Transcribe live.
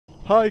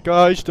Hi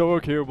guys,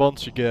 Dog here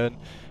once again,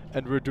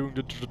 and we're doing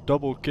the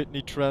double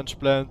kidney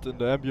transplant in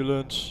the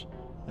ambulance.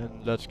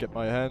 And let's get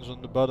my hands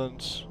on the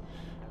buttons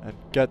and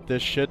get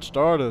this shit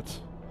started.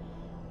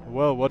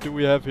 Well, what do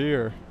we have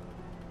here?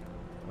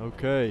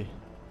 Okay,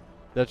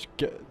 let's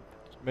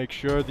make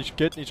sure these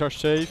kidneys are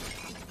safe.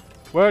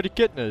 Where are the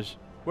kidneys?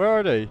 Where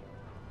are they?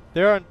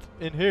 They aren't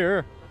in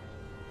here.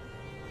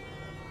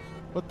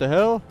 What the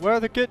hell? Where are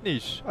the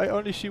kidneys? I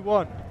only see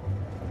one.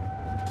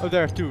 Oh,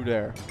 there are two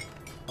there.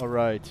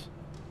 Alright.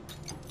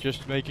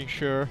 Just making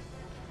sure.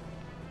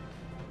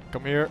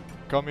 Come here.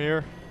 Come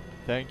here.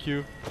 Thank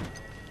you.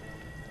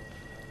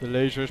 The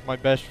laser is my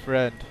best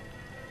friend.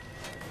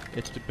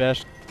 It's the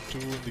best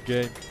tool in the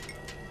game,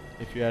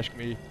 if you ask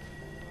me.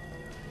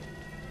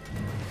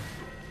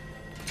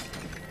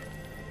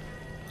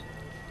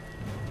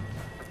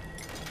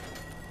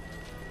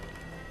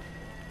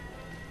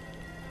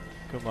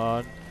 Come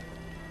on.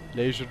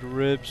 Laser the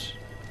ribs.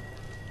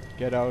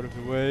 Get out of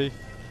the way.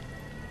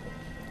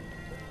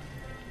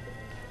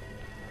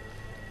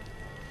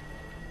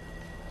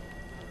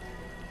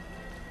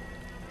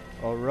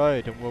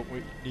 Alright, and what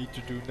we need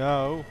to do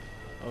now...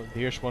 Oh,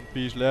 here's one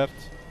piece left.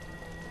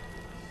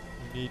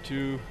 We need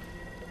to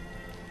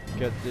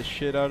get this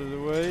shit out of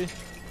the way.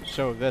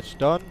 So, that's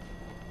done.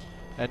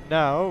 And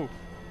now...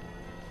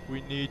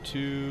 we need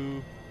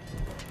to...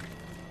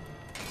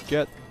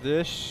 get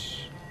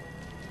this...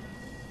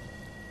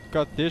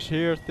 got this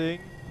here thing.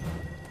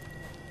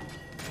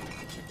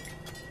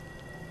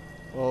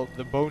 Well,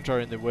 the bones are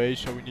in the way,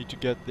 so we need to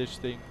get this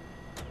thing.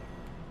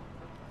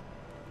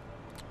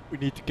 We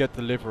need to get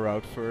the liver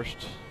out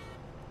first.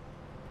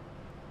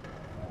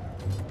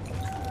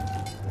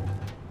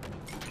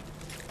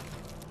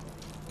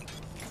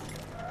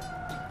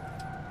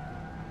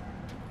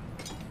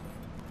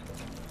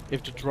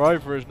 If the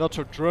driver is not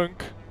so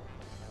drunk,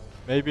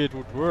 maybe it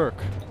would work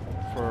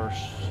for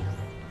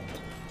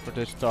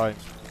this time.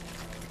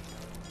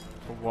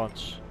 For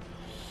once.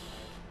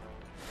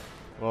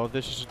 Well,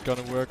 this isn't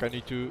gonna work. I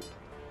need to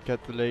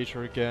get the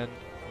laser again.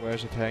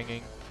 Where's it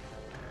hanging?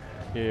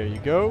 Here you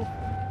go.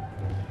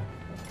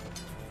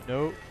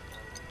 No.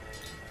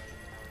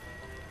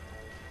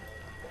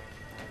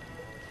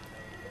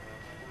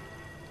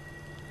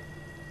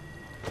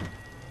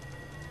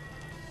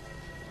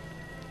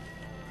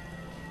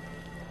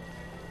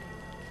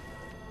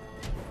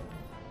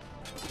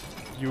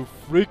 You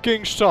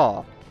freaking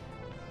saw.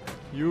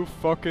 You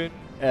fucking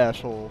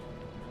asshole.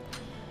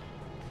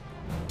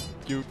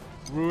 You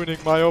ruining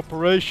my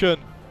operation.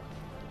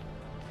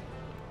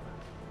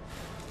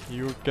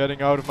 You're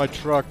getting out of my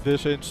truck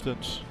this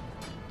instance.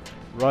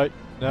 Right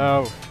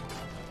now.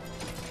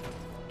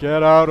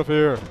 Get out of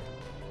here.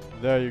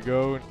 There you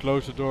go, and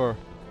close the door.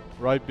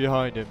 Right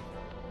behind him.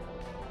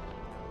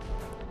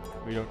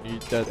 We don't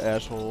need that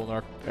asshole in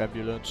our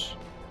ambulance.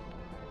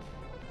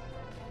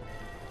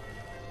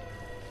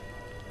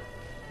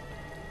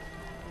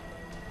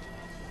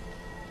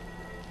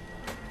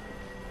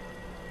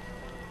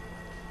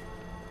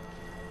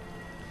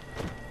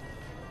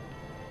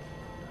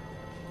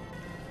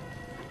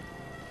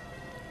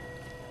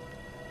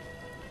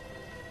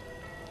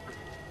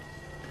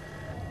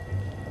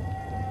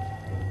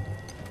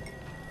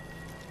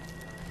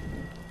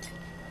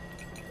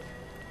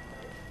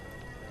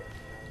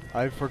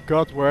 I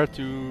forgot where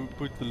to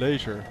put the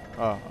laser.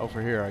 Ah,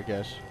 over here I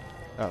guess.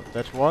 Oh,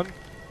 that's one.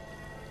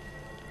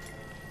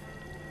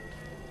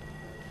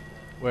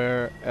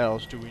 Where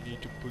else do we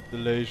need to put the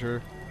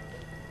laser?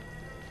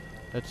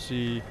 Let's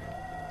see.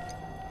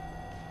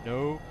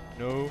 No,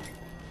 no.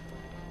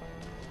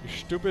 You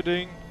stupid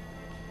thing.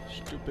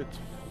 Stupid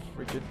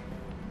freaking.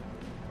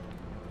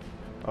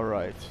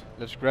 Alright,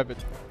 let's grab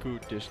it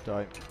good this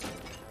time.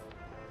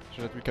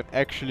 So that we can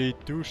actually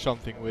do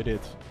something with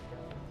it.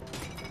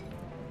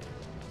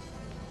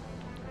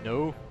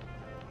 No.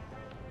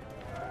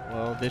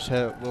 Well, this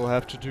will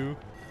have to do.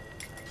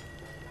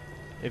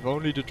 If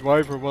only the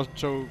driver wasn't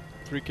so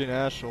freaking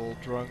asshole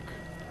drunk,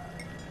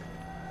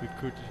 we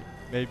could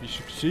maybe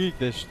succeed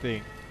this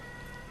thing.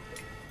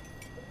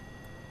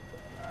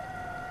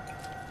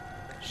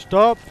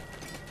 Stop!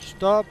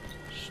 Stop!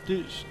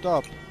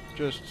 Stop!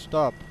 Just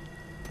stop.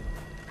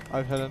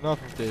 I've had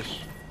enough of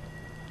this.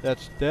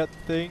 That's that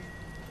thing.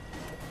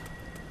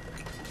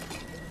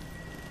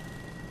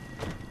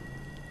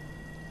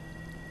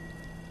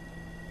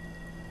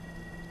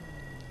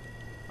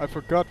 I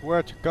forgot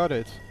where to cut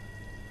it.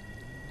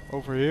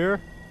 Over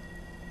here?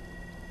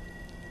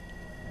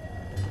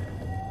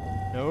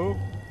 No.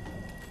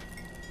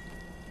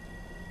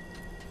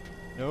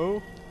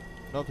 No.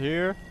 Not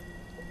here.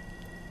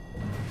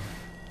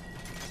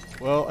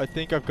 Well, I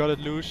think I've got it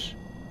loose.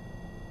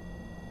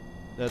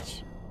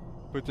 Let's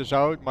put this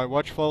out. My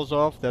watch falls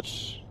off.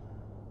 That's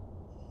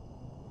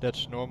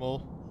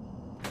normal.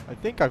 I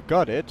think I've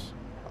got it.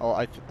 Oh,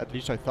 at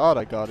least I thought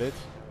I got it.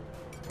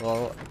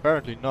 Well,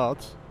 apparently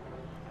not.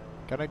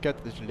 Can I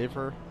get this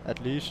liver,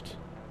 at least?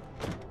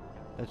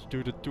 Let's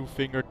do the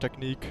two-finger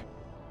technique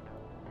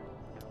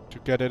to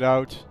get it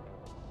out.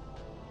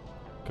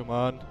 Come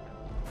on.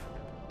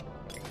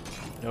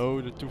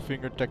 No, the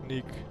two-finger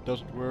technique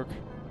doesn't work.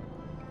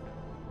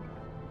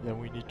 Then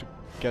we need to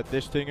get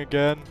this thing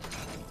again.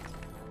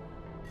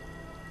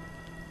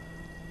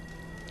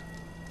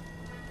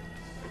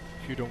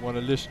 If you don't want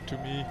to listen to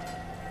me.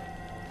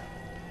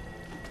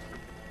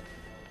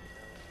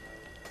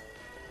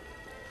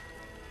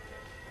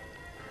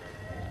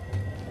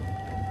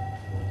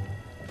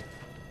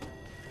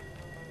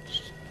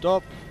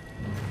 Stop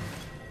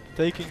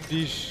taking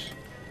these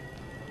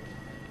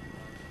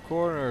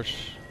corners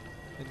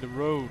in the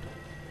road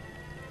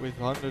with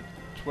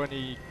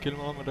 120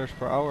 kilometers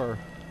per hour.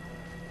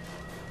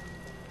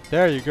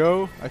 There you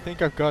go. I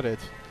think I've got it.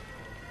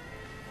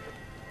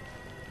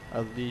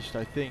 At least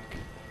I think.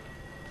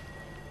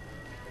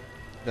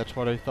 That's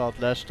what I thought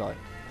last time.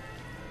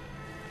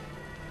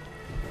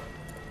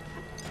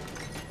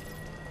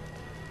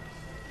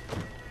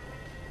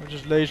 I'm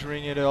just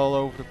lasering it all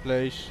over the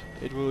place.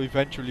 It will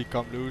eventually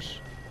come loose.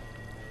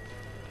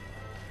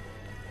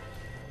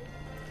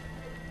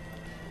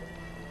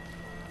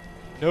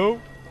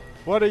 No?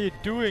 What are you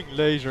doing,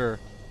 laser?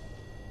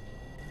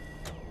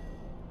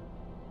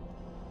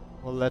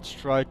 Well, let's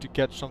try to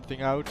get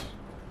something out.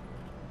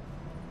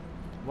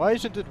 Why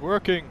isn't it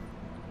working?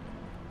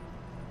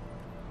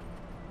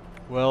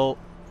 Well,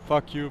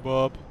 fuck you,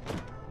 Bob.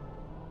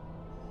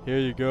 Here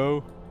you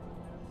go.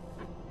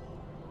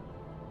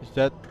 Is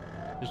that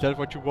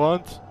what you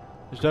want?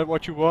 Is that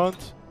what you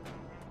want?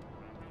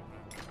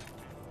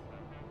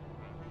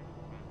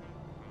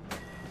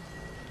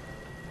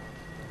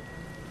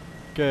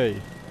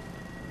 Okay.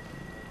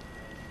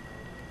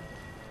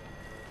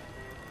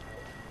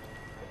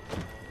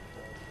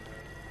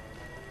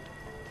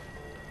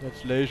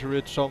 Let's laser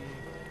it some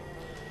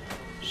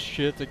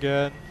shit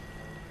again.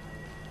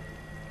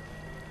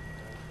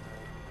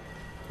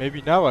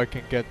 Maybe now I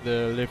can get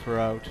the liver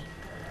out.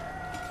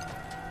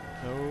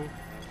 No.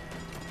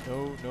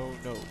 No, no,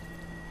 no.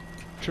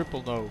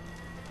 Triple no.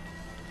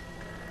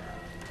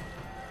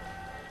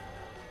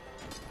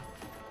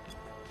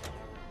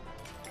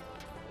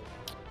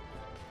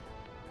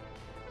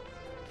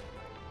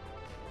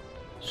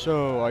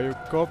 So, are you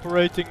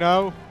cooperating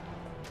now?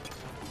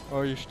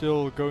 Or are you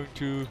still going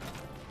to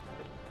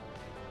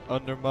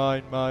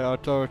undermine my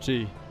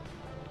authority?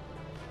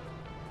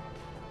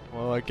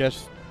 Well, I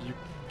guess you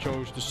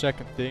chose the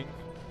second thing.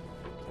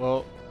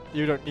 Well,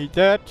 you don't need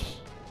that.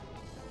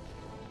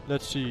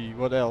 Let's see,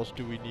 what else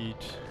do we need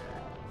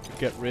to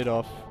get rid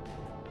of?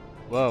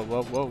 Whoa,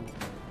 whoa, whoa.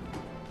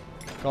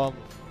 Calm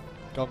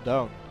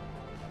down.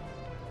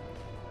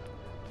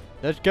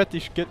 Let's get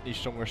these kidneys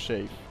somewhere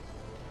safe.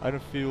 I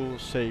don't feel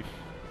safe.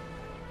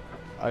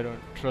 I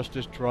don't trust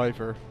this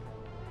driver.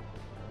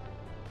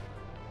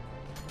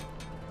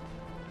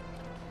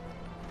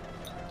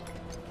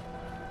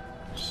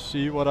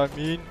 See what I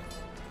mean?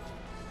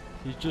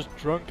 He's just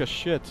drunk as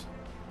shit.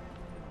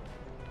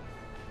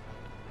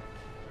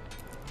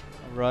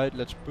 Alright,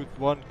 let's put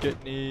one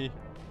kidney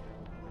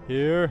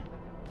here.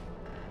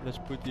 Let's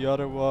put the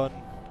other one.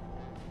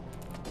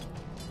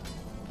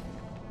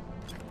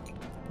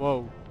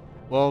 Whoa.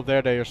 Well,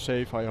 there they are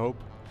safe, I hope.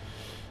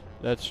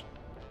 Let's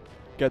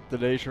get the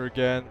laser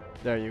again.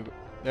 There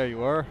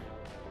you are.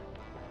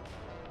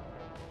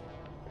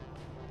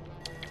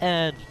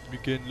 And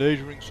begin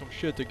lasering some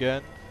shit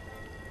again.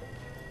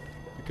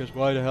 Because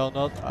why the hell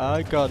not?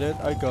 I got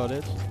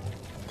it.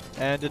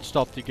 And it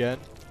stopped again.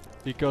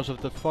 Because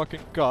of the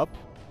fucking cup.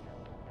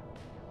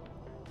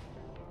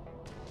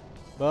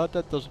 But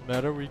that doesn't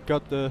matter, we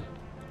got the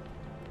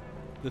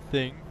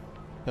thing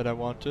that I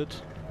wanted.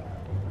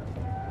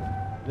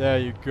 There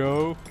you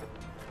go.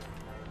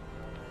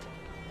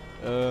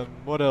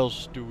 What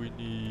else do we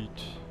need?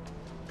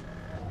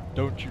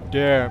 Don't you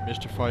dare,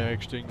 Mr. Fire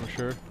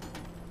Extinguisher.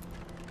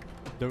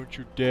 Don't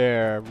you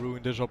dare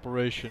ruin this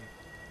operation.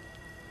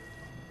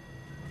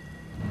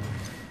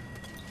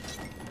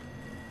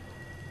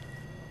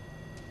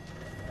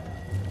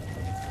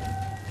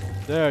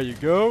 There you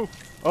go.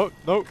 Oh,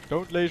 no,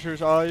 don't laser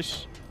his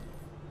eyes.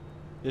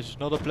 This is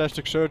not a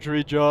plastic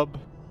surgery job.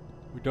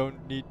 We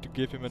don't need to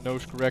give him a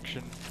nose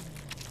correction.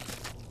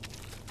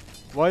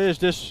 Why is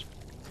this?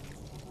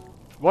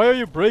 Why are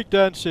you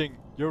breakdancing?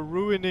 You're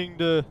ruining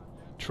the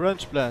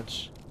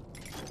transplants.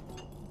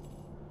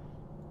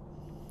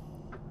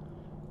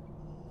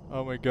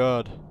 Oh my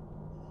god.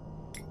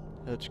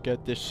 Let's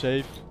get this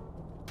safe.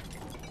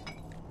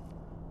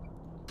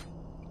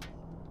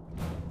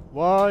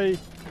 Why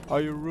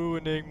are you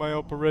ruining my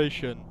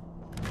operation?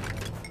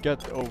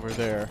 Get over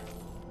there.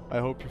 I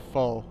hope you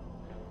fall.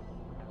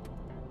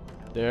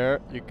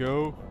 There you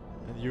go.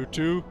 And you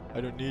too.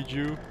 I don't need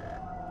you.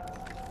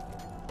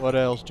 What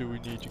else do we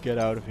need to get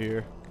out of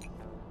here?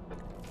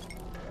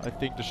 I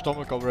think the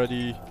stomach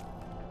already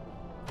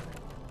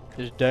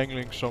is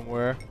dangling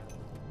somewhere.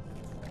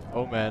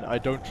 Oh man, I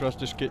don't trust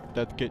this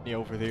that kidney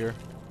over there.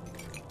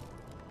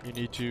 You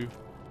need to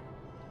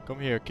come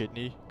here,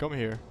 kidney. Come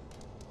here.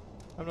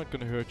 I'm not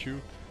gonna hurt you.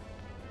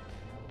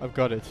 I've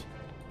got it.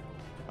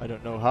 I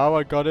don't know how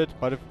I got it,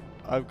 but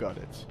I've got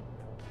it.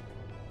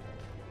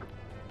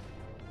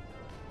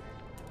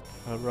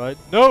 Alright.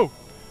 No!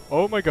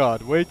 Oh my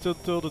god, wait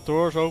until the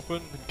door's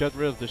open and get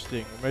rid of this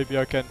thing. Maybe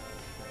I can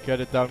get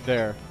it down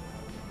there.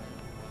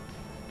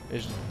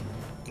 Is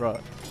right.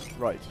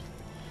 Right.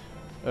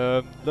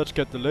 Let's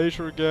get the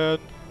laser again.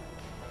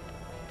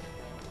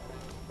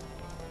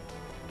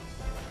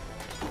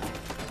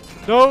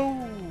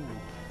 No!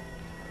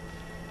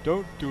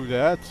 Don't do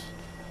that.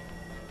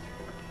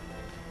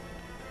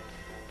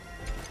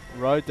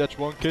 Right, that's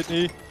one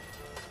kidney.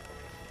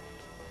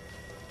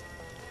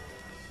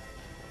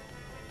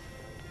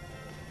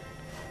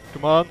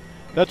 Come on,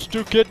 that's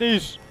 2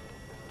 kidneys.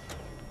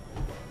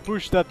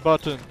 Push that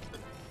button.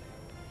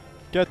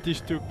 Get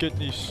these 2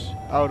 kidneys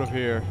out of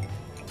here.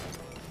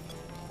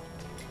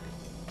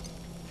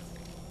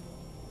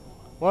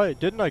 Why,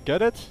 didn't I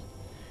get it?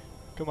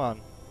 Come on.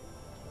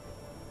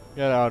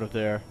 Get out of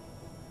there.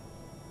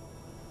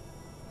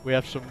 We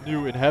have some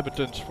new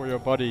inhabitants for your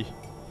body.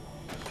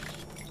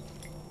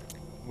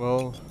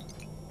 Well,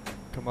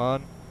 come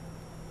on.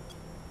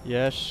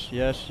 Yes,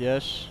 yes,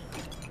 yes.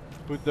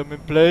 Put them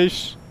in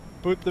place.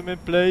 Put them in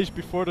place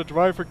before the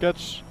driver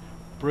gets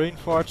brain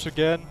farts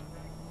again.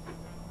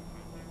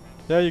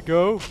 There you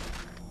go.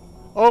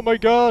 Oh my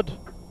god!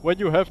 When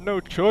you have no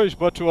choice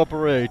but to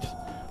operate.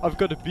 I've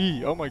got a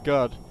B, oh my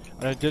god.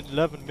 And I did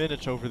 11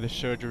 minutes over this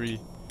surgery.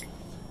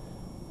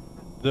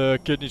 The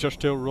kidneys are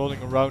still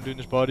rolling around in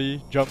his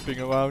body, jumping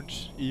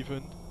around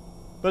even.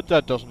 But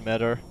that doesn't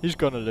matter, he's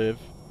gonna live.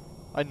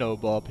 I know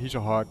Bob, he's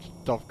a hard,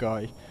 tough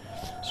guy.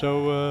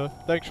 So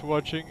thanks for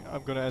watching,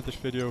 I'm gonna end this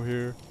video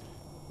here.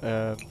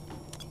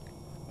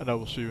 And I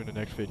will see you in the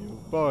next video.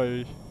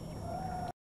 Bye!